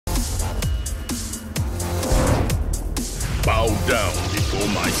down before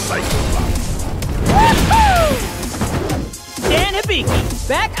my cycle. Dan Hibiki,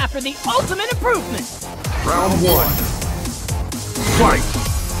 back after the ultimate improvement. Round 1. Fight!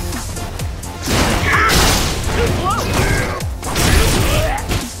 Too slow.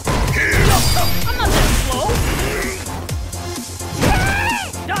 I'm not that slow.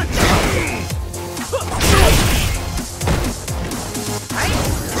 Done.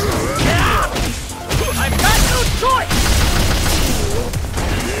 I've got no choice.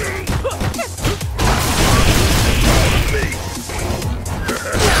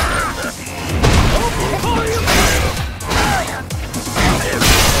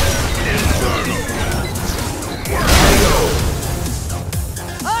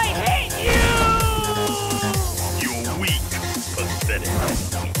 I hate you! You're weak, pathetic.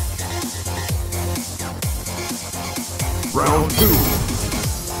 Round 2.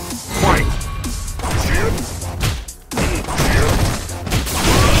 Fight!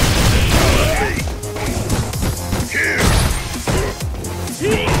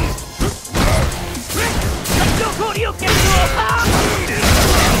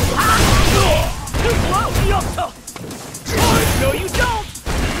 No, you don't!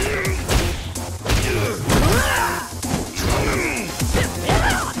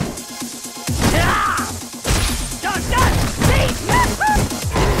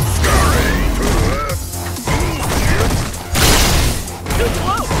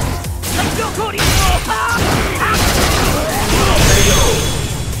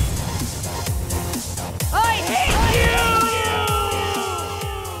 I hate you!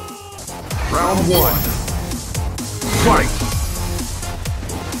 Round 1. Fight!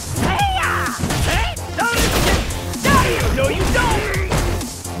 No, you don't!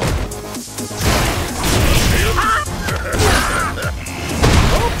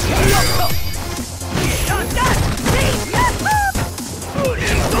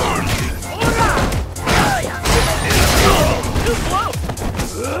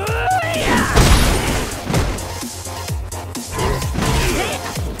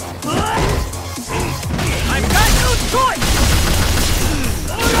 I've got no choice!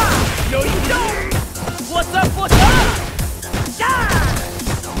 No, you don't! What's up, what's up?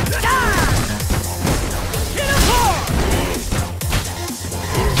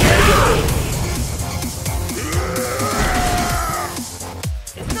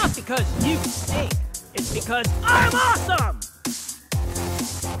 It's not because you stink. It's because I'm awesome!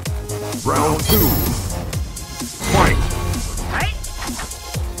 Round 2. Fight! Right?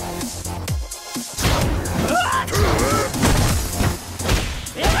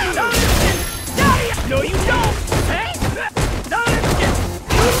 No, you don't! Hey?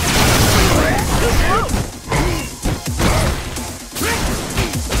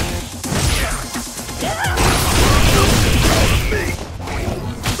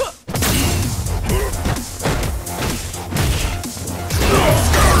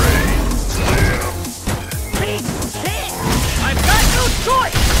 I've got no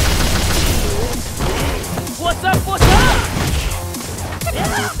choice! What's up, what's up?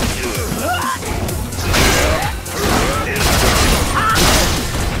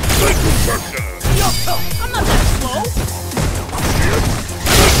 I'm not that slow!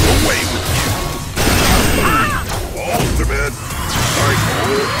 Away with you! Ultimate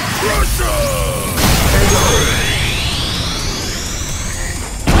Cycle Crusher!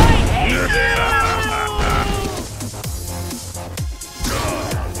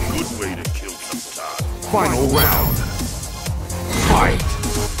 Good way to kill some time. Final round. Fight!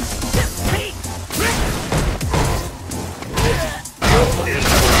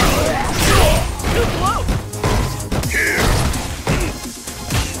 Too slow!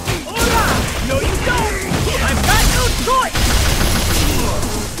 No, you don't! I've got no choice!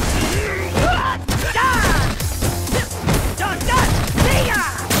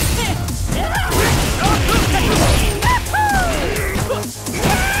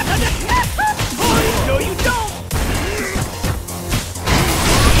 No, you don't!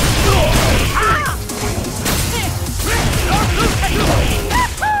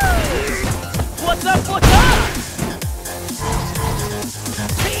 What's up, what's up?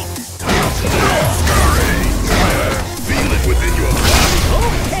 Feel it within your body.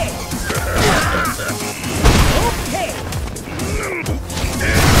 Okay! Okay!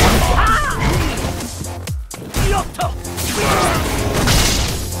 Yotto!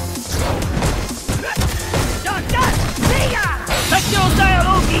 Dun dun! See ya! Secchio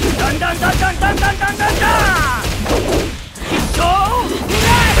Dialogi! Dun dun dun dun dun dun dun dun dun! Go!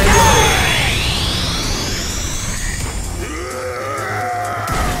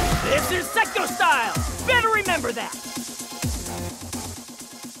 This is Secchio style! Better remember that!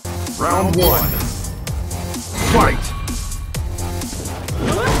 Round one. Fight!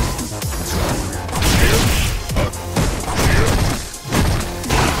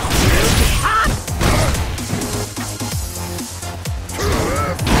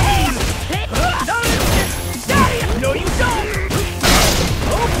 No, you don't!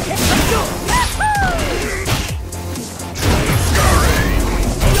 Okay, let's go!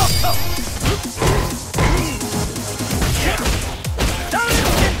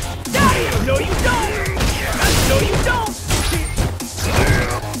 No, you don't! No, you don't!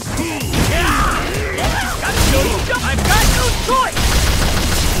 No, you don't! I've got no choice!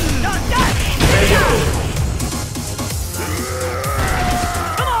 Not that!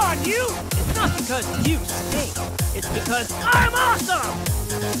 Come on, you! It's not because you stink. It's because I'm awesome!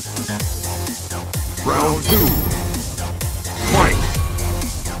 Round two. Fight!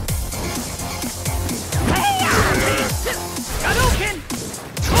 Hadouken!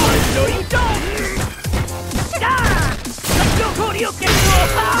 No, you don't! Ah! Let's go, Koryuken!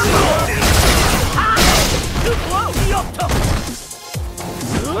 Too close, Yokto!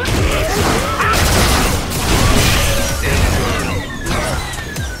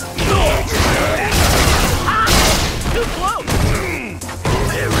 Too close!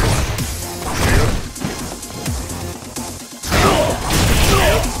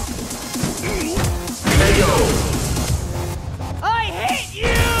 I hate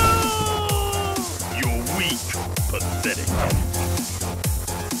you! You're weak, pathetic.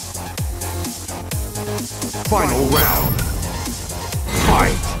 Final round.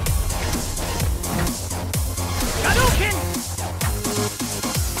 Fight! Hadouken!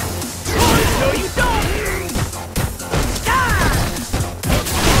 No, you don't! Ah!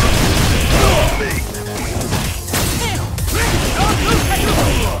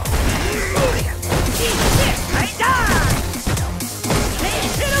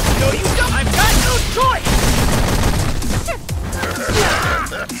 No, you don't! I've got no choice!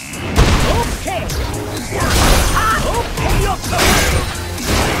 Okay! Okay, Yoko!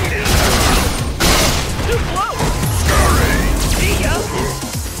 Too close! See ya!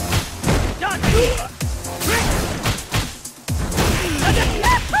 Done!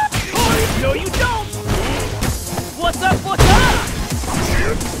 No, you don't! What's up, what's up?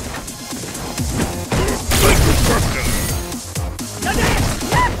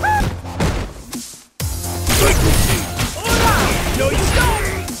 No, you don't!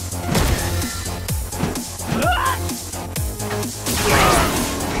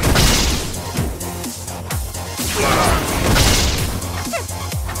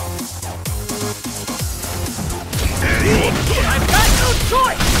 I've got no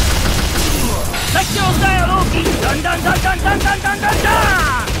choice! Sector style Oki! Dun dun dun dun dun dun dun dun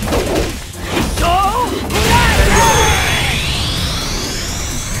dun! So,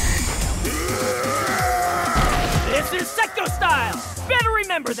 this is Sector style! Better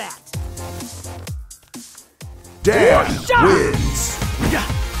remember that! Dan wins!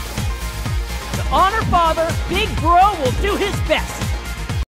 The Honor Father, Big Bro, will do his best!